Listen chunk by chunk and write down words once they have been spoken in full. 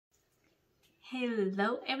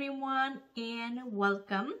Hello everyone and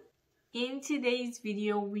welcome. In today's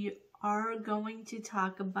video we are going to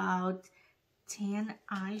talk about 10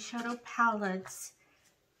 eyeshadow palettes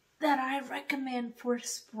that I recommend for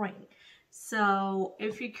spring. So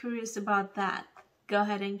if you're curious about that, go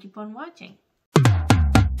ahead and keep on watching.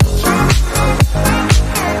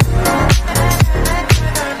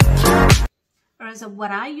 Alright, so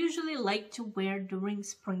what I usually like to wear during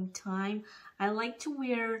springtime, I like to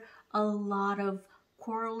wear a lot of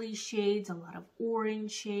corally shades, a lot of orange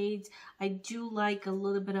shades. I do like a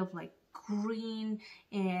little bit of like green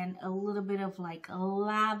and a little bit of like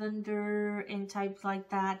lavender and types like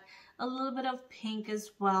that. A little bit of pink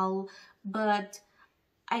as well, but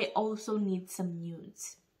I also need some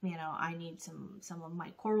nudes. You know, I need some of my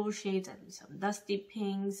coral shades, I need some dusty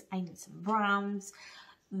pinks, I need some browns.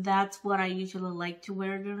 That's what I usually like to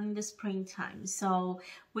wear during the springtime. So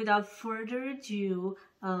without further ado,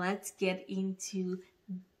 let's get into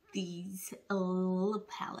these little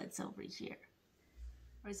palettes over here.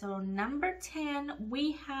 Right, so number 10,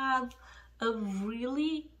 we have a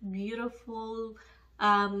really beautiful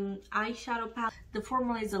eyeshadow palette. The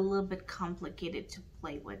formula is a little bit complicated to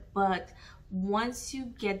play with, but once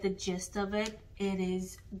you get the gist of it, it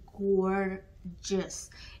is gorgeous.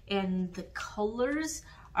 And the colors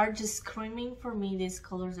are just screaming for me. These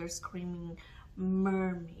colors are screaming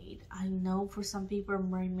mermaid. I know for some people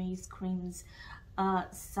mermaid screams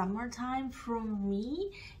summertime. For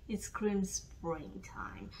me it screams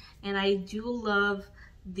springtime, and I do love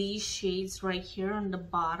these shades right here on the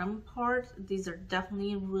bottom part. These are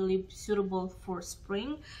definitely really suitable for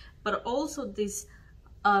spring, but also these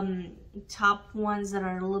top ones that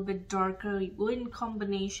are a little bit darker in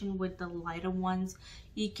combination with the lighter ones,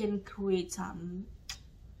 you can create some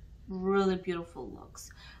really beautiful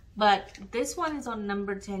looks. But this one is on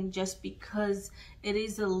number 10 just because it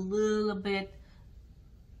is a little bit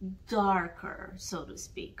darker, so to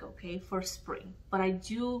speak, okay, for spring. But I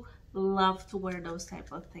do love to wear those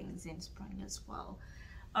type of things in spring as well.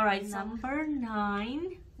 All right, number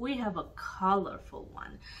 9, we have a colorful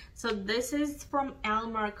one. So this is from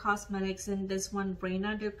Alamar Cosmetics, and this one,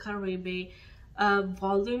 Reina de Caribe,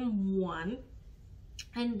 volume 1.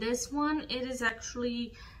 And this one, it is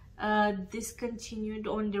actually discontinued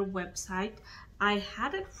on their website. I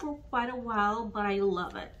had it for quite a while, but I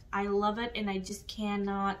love it. I love it, and I just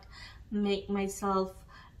cannot make myself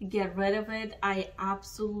get rid of it. I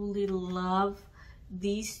absolutely love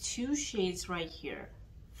these two shades right here.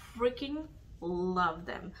 Freaking love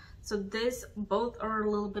them. So this, both are a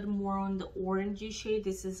little bit more on the orangey shade.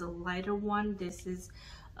 This is a lighter one, this is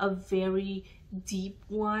a very deep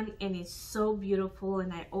one, and it's so beautiful.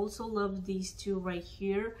 And I also love these two right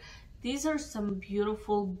here. These are some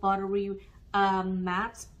beautiful buttery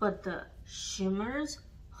mattes, but the shimmers,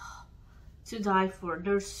 to die for.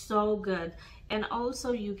 They're so good. And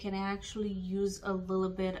also you can actually use a little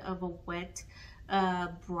bit of a wet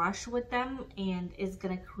brush with them, and it's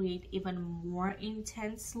gonna create even more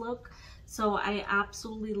intense look. So I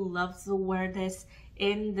absolutely love to wear this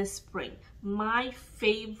in the spring. My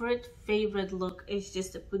favorite look is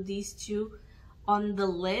just to put these two on the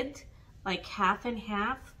lid, like half and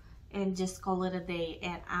half, and just call it a day.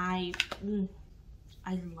 And I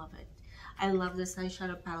love it. I love this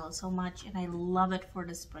eyeshadow palette so much, and I love it for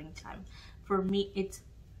the springtime. For me, it's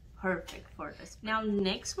perfect for this. Now,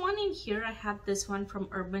 next one in here, I have this one from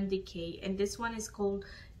Urban Decay, and this one is called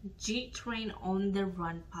Gtrain on the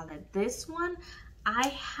Run palette. This one, I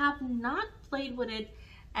have not played with it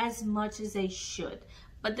as much as I should,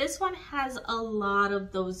 but this one has a lot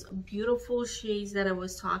of those beautiful shades that I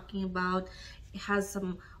was talking about. It has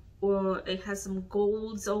some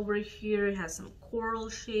golds over here, it has some coral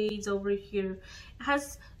shades over here, it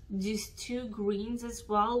has these two greens as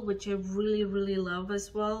well, which I really love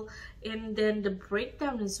as well. And then the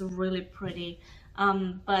breakdown is really pretty.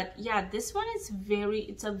 But yeah, this one is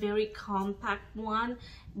it's a very compact one,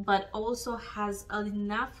 but also has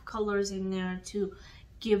enough colors in there to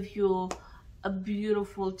give you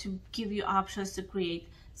options to create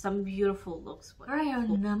some beautiful looks. All right,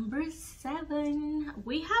 on number 7,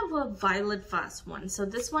 we have a Violet Voss one. So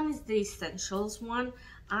this one is the Essentials one.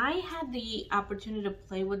 I had the opportunity to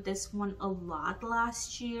play with this one a lot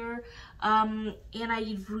last year, and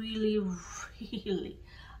I really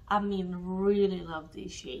love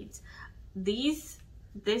these shades. This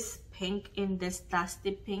pink and this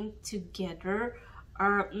dusty pink together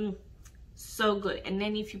are so good. And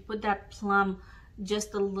then if you put that plum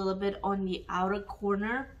just a little bit on the outer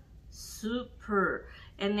corner, super.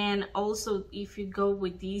 And then also if you go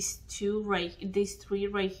with these three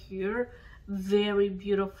right here, very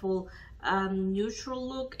beautiful neutral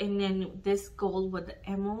look, and then this gold with the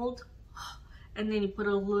emerald, and then you put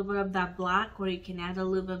a little bit of that black, or you can add a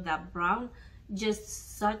little bit of that brown.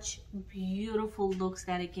 Just such beautiful looks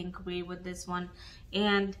that it can create with this one.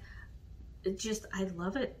 And it just, I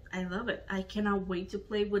love it. I love it. I cannot wait to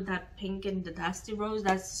play with that pink and the dusty rose.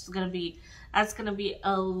 That's gonna be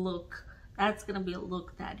a look. That's gonna be a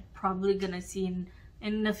look that you're probably gonna see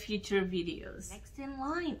in the future videos. Next in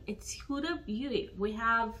line, it's Huda Beauty. We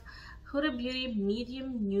have Huda Beauty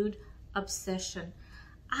Medium Nude Obsession.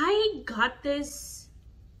 I got this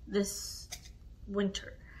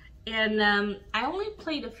winter, and I only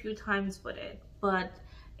played a few times with it, but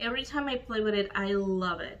every time I play with it, I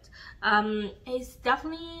love it. It's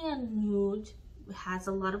definitely a nude. It has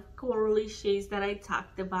a lot of corally shades that I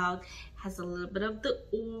talked about. It has a little bit of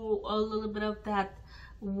a little bit of that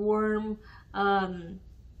warm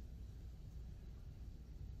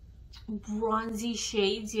bronzy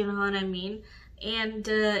shades, you know what I mean? And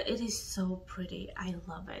it is so pretty. I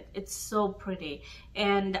love it. It's so pretty,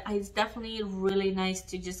 and it's definitely really nice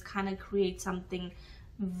to just kind of create something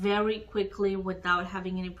very quickly without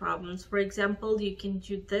having any problems. For example, you can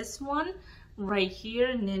do this one right here,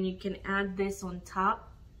 and then you can add this on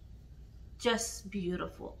top. Just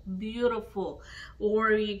beautiful, beautiful.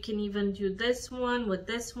 Or you can even do this one with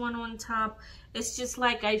this one on top. It's just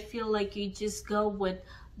like, I feel like you just go with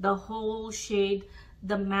the whole shade,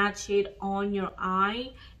 the matte shade on your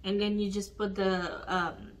eye, and then you just put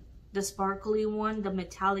the sparkly one, the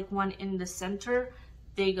metallic one in the center.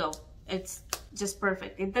 There you go. It's just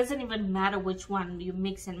perfect. It doesn't even matter which one you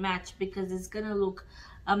mix and match, because it's gonna look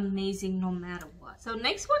amazing no matter what. So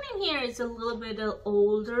next one in here is a little bit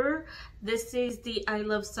older. This is the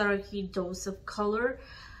ILoveSarahii Dose of Color.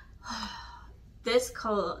 This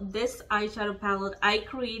eyeshadow palette, I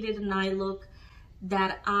created an eye look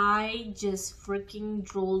that I just freaking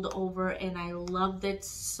drooled over, and I loved it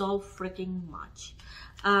so freaking much.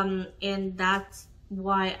 And that's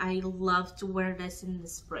why I love to wear this in the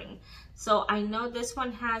spring. So I know this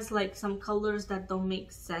one has like some colors that don't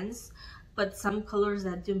make sense, but some colors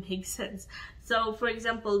that do make sense. So for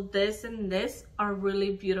example, this and this are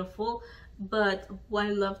really beautiful, but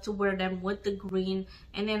I love to wear them with the green.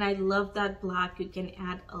 And then I love that black. You can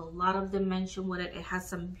add a lot of dimension with it. It has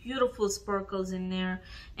some beautiful sparkles in there.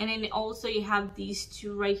 And then also you have these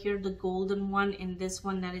two right here, the golden one and this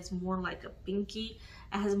one that is more like a pinky.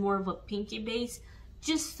 It has more of a pinky base.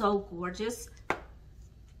 Just so gorgeous.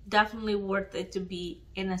 Definitely worth it to be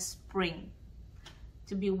in a spring,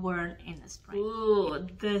 to be worn in the spring. Ooh,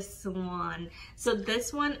 this one. So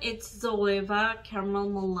this one, it's Zoeva Caramel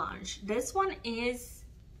Melange. This one is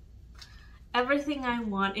everything I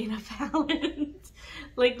want in a palette.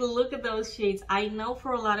 Like, look at those shades. I know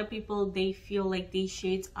for a lot of people, they feel like these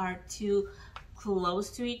shades are too close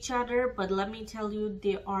to each other, but let me tell you,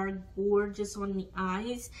 they are gorgeous on the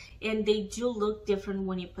eyes, and they do look different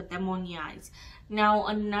when you put them on the eyes. Now,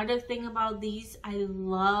 another thing about these, I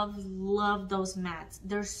love those mattes.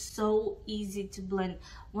 They're so easy to blend.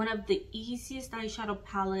 One of the easiest eyeshadow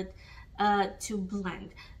palette to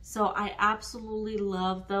blend. So I absolutely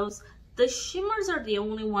love those. The shimmers are the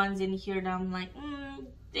only ones in here that I'm like,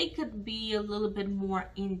 they could be a little bit more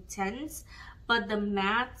intense, but the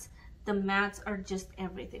mattes are just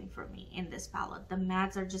everything for me in this palette. The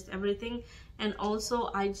mattes are just everything. And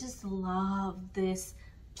also, I just love this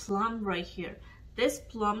plum right here. This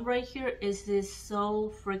plum right here is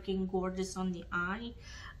so freaking gorgeous on the eye.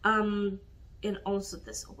 And also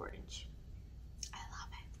this orange. I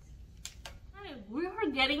love it. Alright, we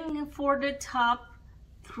are getting for the top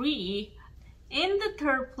 3. In the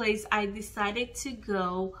third place, I decided to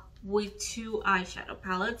go with 2 eyeshadow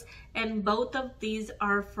palettes, and both of these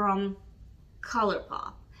are from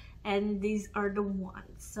ColourPop, and these are the ones.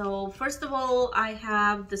 So first of all, I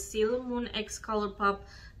have the Sailor Moon x ColourPop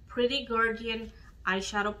Pretty Guardian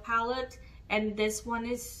eyeshadow palette, and this one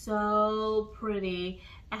is so pretty.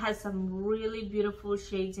 It has some really beautiful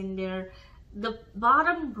shades in there. The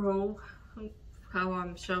bottom row, how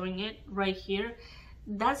I'm showing it right here,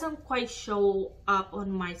 doesn't quite show up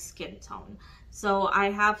on my skin tone, so I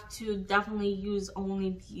have to definitely use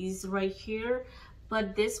only these right here.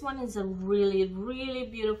 But this one is a really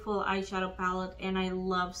beautiful eyeshadow palette, and I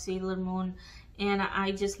love Sailor Moon, and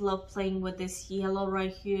I just love playing with this yellow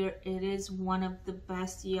right here. It is one of the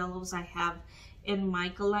best yellows I have in my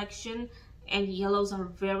collection, and yellows are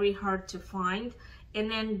very hard to find. And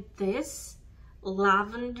then this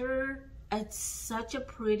lavender, it's such a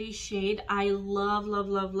pretty shade. I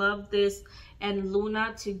love this and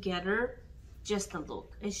Luna together. Just a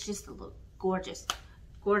look. It's just a look. Gorgeous.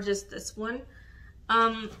 Gorgeous, this one.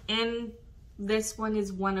 And This one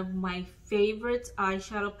is one of my favorite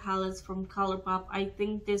eyeshadow palettes from ColourPop. I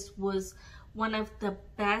think this was one of the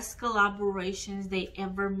best collaborations they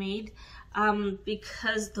ever made,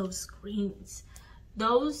 because those greens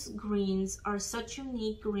are such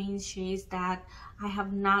unique green shades that I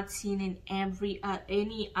have not seen in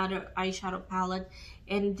any other eyeshadow palette,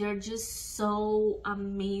 and they're just so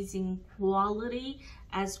amazing quality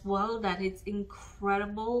as well that it's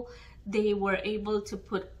incredible. They were able to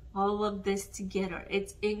put all of this together.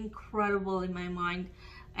 It's incredible in my mind.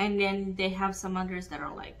 And then they have some others that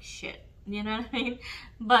are like shit, you know what I mean?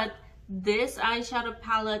 But this eyeshadow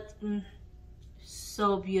palette,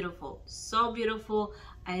 so beautiful, so beautiful.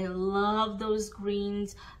 I love those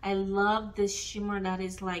greens. I love this shimmer that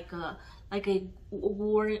is like a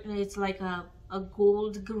it's like a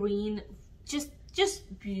gold green.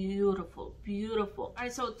 Just beautiful, beautiful. All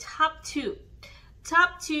right, so top two.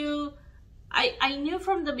 I knew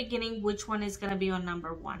from the beginning which one is gonna be on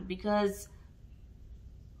number one because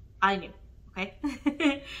I knew, okay?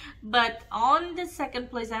 But on the second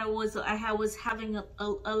place, I was having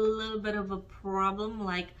a little bit of a problem,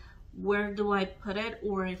 like where do I put it,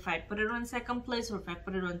 or if I put it on second place or if I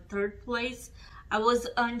put it on third place. I was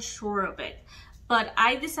unsure of it, but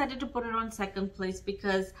I decided to put it on second place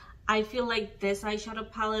because I feel like this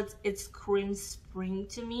eyeshadow palette, it screams spring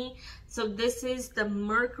to me. So this is the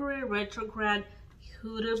Mercury Retrograde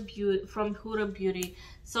Huda Beauty from Huda Beauty.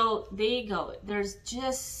 So there you go. There's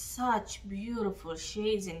just such beautiful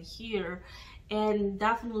shades in here, and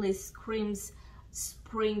definitely screams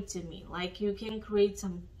spring to me. Like you can create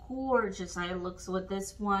some gorgeous eye looks with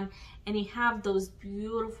this one, and you have those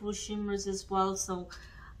beautiful shimmers as well. So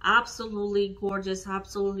absolutely gorgeous,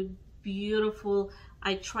 absolutely beautiful.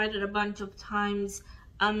 I tried it a bunch of times.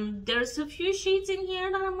 There's a few shades in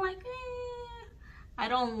here that I'm like, I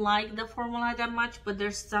don't like the formula that much, but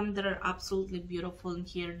there's some that are absolutely beautiful in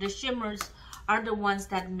here. The shimmers are the ones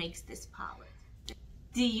that makes this palette.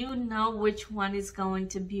 Do you know which one is going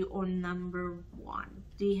to be on number one?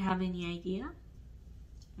 Do you have any idea?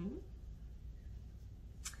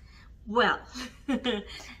 Well,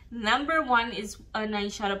 number one is an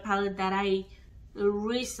eyeshadow palette that I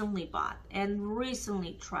recently bought and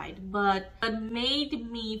recently tried, but it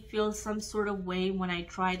made me feel some sort of way when I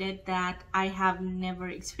tried it that I have never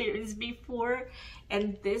experienced before.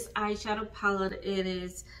 And this eyeshadow palette, it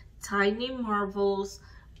is Tiny Marvels,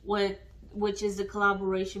 which is a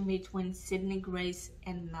collaboration between Sydney Grace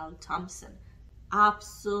and Mel Thompson.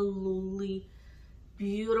 Absolutely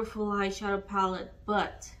beautiful eyeshadow palette,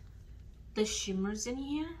 but the shimmers in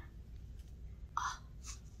here,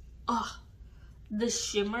 the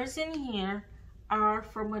shimmers in here are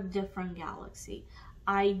from a different galaxy.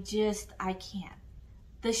 I can't.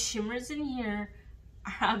 The shimmers in here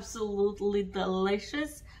are absolutely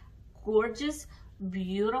delicious, gorgeous,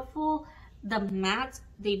 beautiful. The mattes,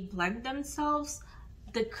 they blend themselves.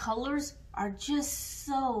 The colors are just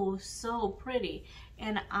so pretty.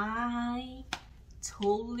 And I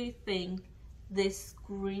totally think this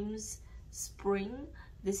screams spring.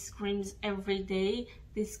 This screams every day.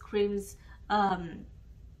 This screams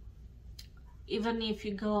even if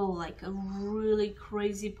you go like a really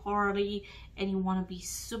crazy party and you want to be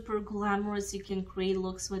super glamorous, you can create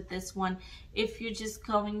looks with this one. If you're just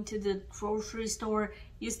going to the grocery store,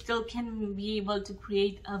 you still can be able to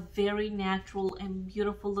create a very natural and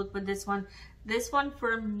beautiful look with this one. This one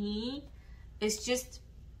for me is just,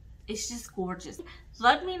 it's just gorgeous.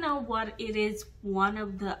 Let me know what it is, one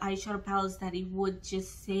of the eyeshadow palettes that it would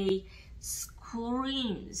just say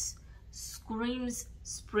screams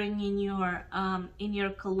spring in your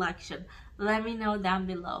collection. Let me know down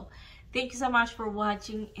below. Thank you so much for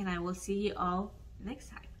watching, and I will see you all next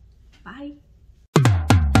time. Bye.